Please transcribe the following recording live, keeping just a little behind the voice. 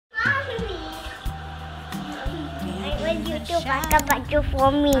YouTube pakai baju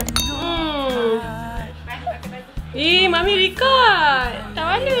for me. Mami record. Tak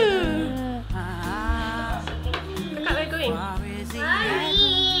mana? Kakak where going? Mami.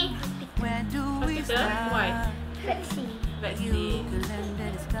 Hospital? Why? Vaksin. Vaksin.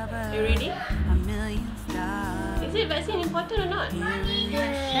 You ready? Is it vaccine important or not?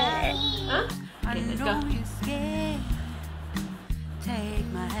 Huh? Okay, let's go.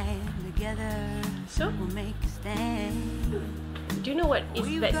 So, do you know what is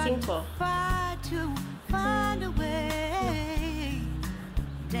vaccine for?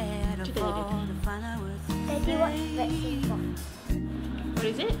 Daddy, what's vaccine for? What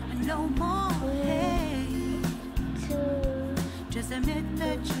is it?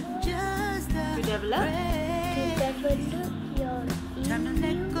 To develop? To develop your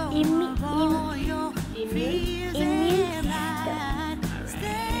immune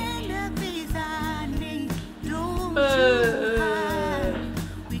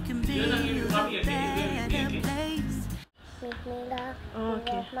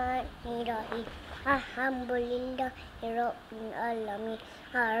Bismillahirrahmanirrahim. Alhamdulillahirabbil alamin.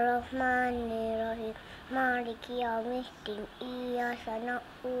 Arrahmanirrahim. Maliki yaumiddin. Iyyaka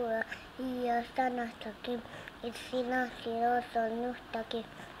na'budu wa iyyaka nasta'in. Ihdinas siratal mustaqim.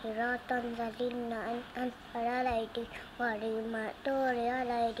 Siratal ladzina an'amta 'alaihim ghairil maghdubi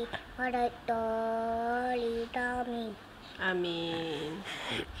 'alaihim waladdallin. Amin.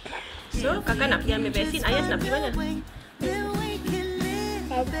 So, kakak nak pergi ambil vaksin. Ayah nak pergi mana?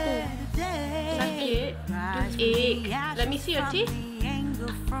 Sakit? Toothache. Let me see your teeth.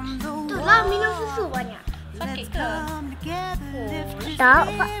 Itulah minum susu banyak. Sakit ke?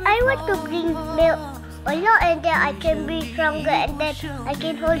 Tak, I want to bring milk a lot and then I can be stronger and then I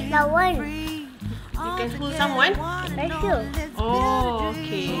can hold someone. You can hold someone? Let's go. Oh,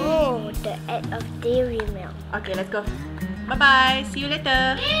 okay. Oh, the end of dairy milk. Okay, let's go. Bye-bye. See you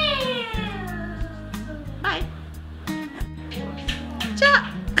later. Bye.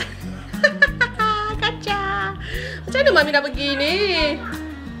 Cak. Kaca. Macam mana Mami dah pergi ni?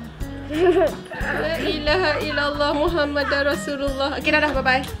 La ilaha illallah Muhammadar Rasulullah. Okay, dah.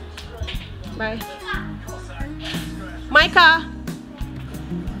 Bye-bye. Bye. Maika.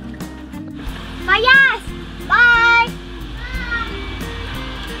 Fayaz. Bye.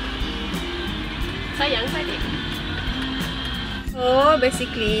 Sayang tadi. So,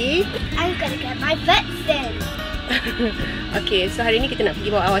 basically I'm gonna get my vaccine. okay, so hari ni kita nak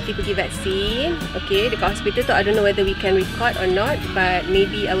pergi bawa Awati pergi vaksin. Okay, dekat hospital tu I don't know whether we can record or not, but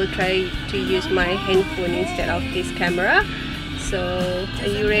maybe I will try to use my handphone instead of this camera. So,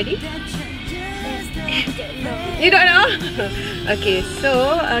 are you ready? You don't know? Okay,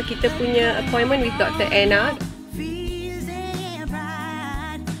 so kita punya appointment with Dr. Anak.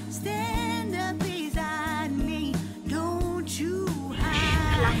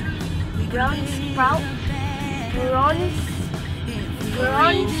 Brown sprout.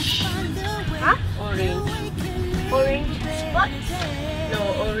 Huh? Orange spots. No,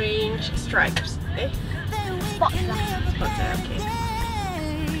 orange stripes. Spots lah. Spots, okay.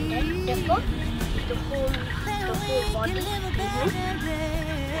 Then the whole body.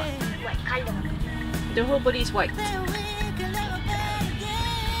 White color. The whole body is white.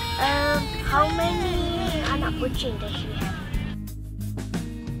 How many anak kucing does she have?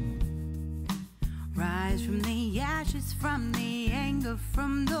 Rise from the ashes, from the anger,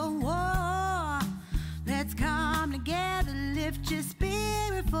 from the war. Let's come together, lift your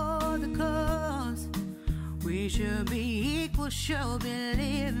spirit for the cause. We should be equal, should be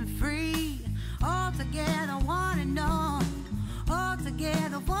living free. All together, one and all. All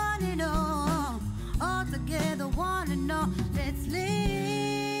together, one and all. All together, one and all. Let's live.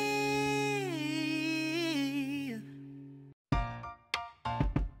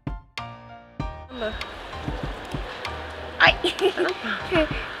 Number. Ay.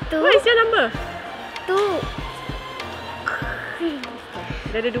 What is your number? 2.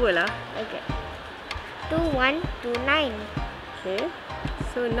 Dah ada 2 lah. Okay. 2129. Okay.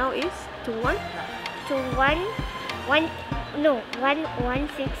 So now is 21? 1167.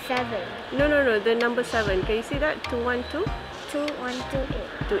 No. The number 7. Can you see that? 212?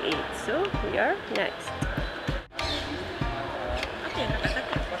 2128. 28. So we are next. Apa yang kakak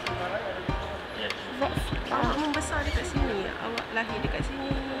takut? Awak membesar dekat sini. Awak lahir dekat sini.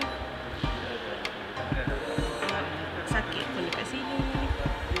 Sakit pun dekat sini.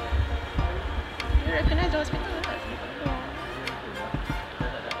 You recognize the hospital tak?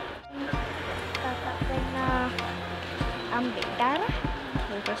 Kakak pernah ambil darah.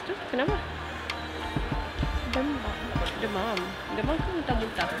 Lepas tu, kenapa? Demam. Demam. Demam tu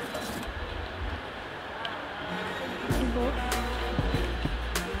muntah-muntah.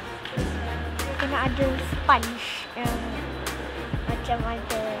 ada sponge yang macam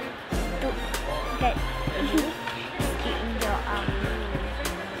ada tu kat sekejap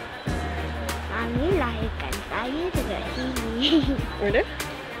Mami lahirkan saya dekat sini. Ada?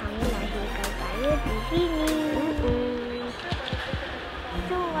 Mami lahirkan saya di sini.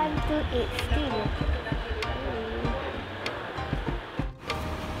 So 1, 2, 8 still.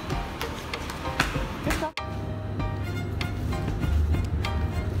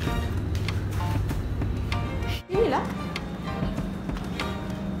 Inilah.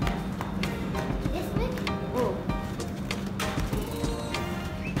 This one? Oh.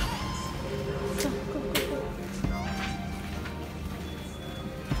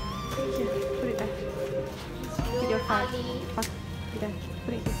 Put it there. With your heart. There.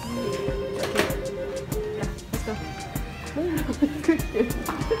 Put it there. Yeah, let's go.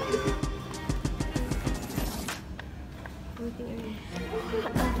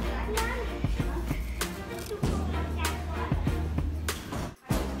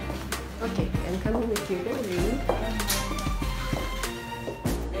 Okay, I'm coming with you. Don't worry.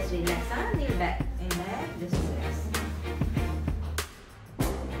 Let's relax, huh? Kneel back. Relax. Just relax.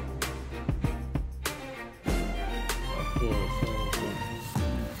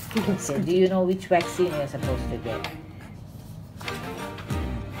 Okay, do you know which vaccine you're supposed to get?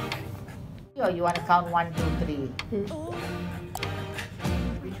 Or you want to count 1, 2, 3?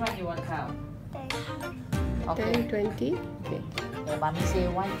 Which one you want to count? 10, 20. Okay. So mommy say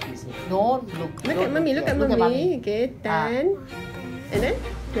 1, she say. Don't look. Look at mommy. Look at mommy. Okay, 10. And then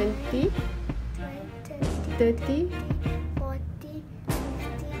 20, 30. 40, 50,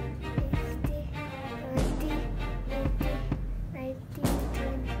 60, 70,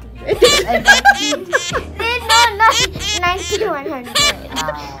 80, 90, 20. No, not 90, 100.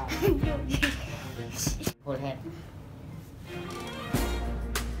 Hold hand.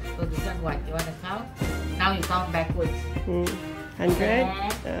 So this one what? You want to count? Now you count backwards. 100. 100,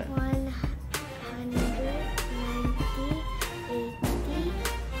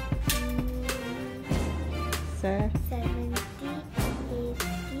 90,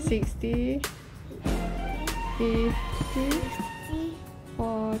 80, 60, 50,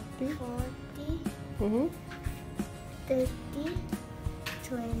 40. 40, 30,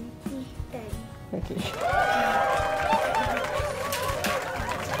 20, 10. Okay.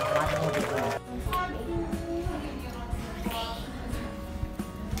 One more to go.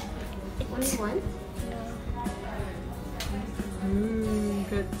 Only one?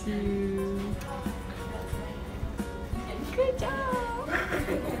 Got you. Good job.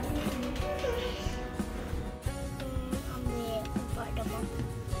 Ambil ubat demam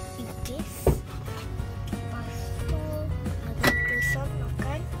ikis. Lepas tu agak kesam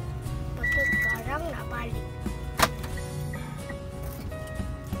makan. Lepas tu sekarang nak balik.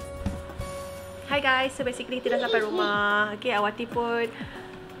 Hi guys, so basically kita dah sampai rumah. Okay, Awati pun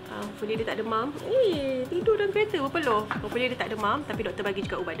hopefully dia tak demam. Tidur dalam kereta berpeluh. Hopefully dia tak demam, tapi doktor bagi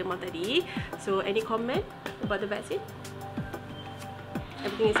juga ubat demam tadi. So any comment about the vaccine?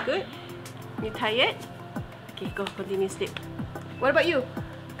 Everything is good? You tired? Okay, go continue sleep. What about you?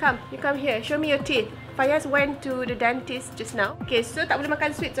 Come, you come here. Show me your teeth. Fayaz went to the dentist just now. Okay, so tak boleh makan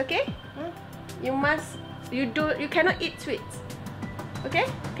sweets, okay? You cannot eat sweets. Okay?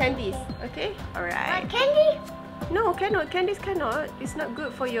 Candies. Okay? Alright. Candy? No, cannot. Candies cannot. It's not good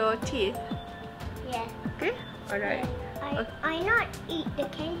for your teeth. Yeah. Okay? Alright. I not eat the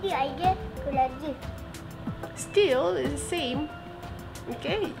candy. I just lagi. Still, it's the same.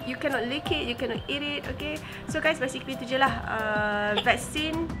 Okay? You cannot lick it. You cannot eat it. Okay? So guys, basically itu je lah.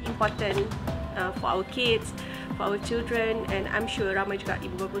 Vaccine important for our kids, for our children, and I'm sure ramai juga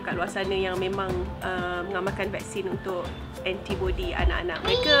ibu bapa kat luar sana yang memang mengamalkan vaksin untuk antibody anak-anak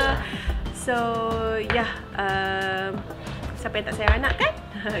mereka. So yeah, siapa yang tak sayang anak kan?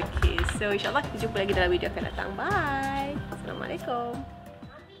 Okay, so insyaAllah kita jumpa lagi dalam video akan datang. Bye. Assalamualaikum.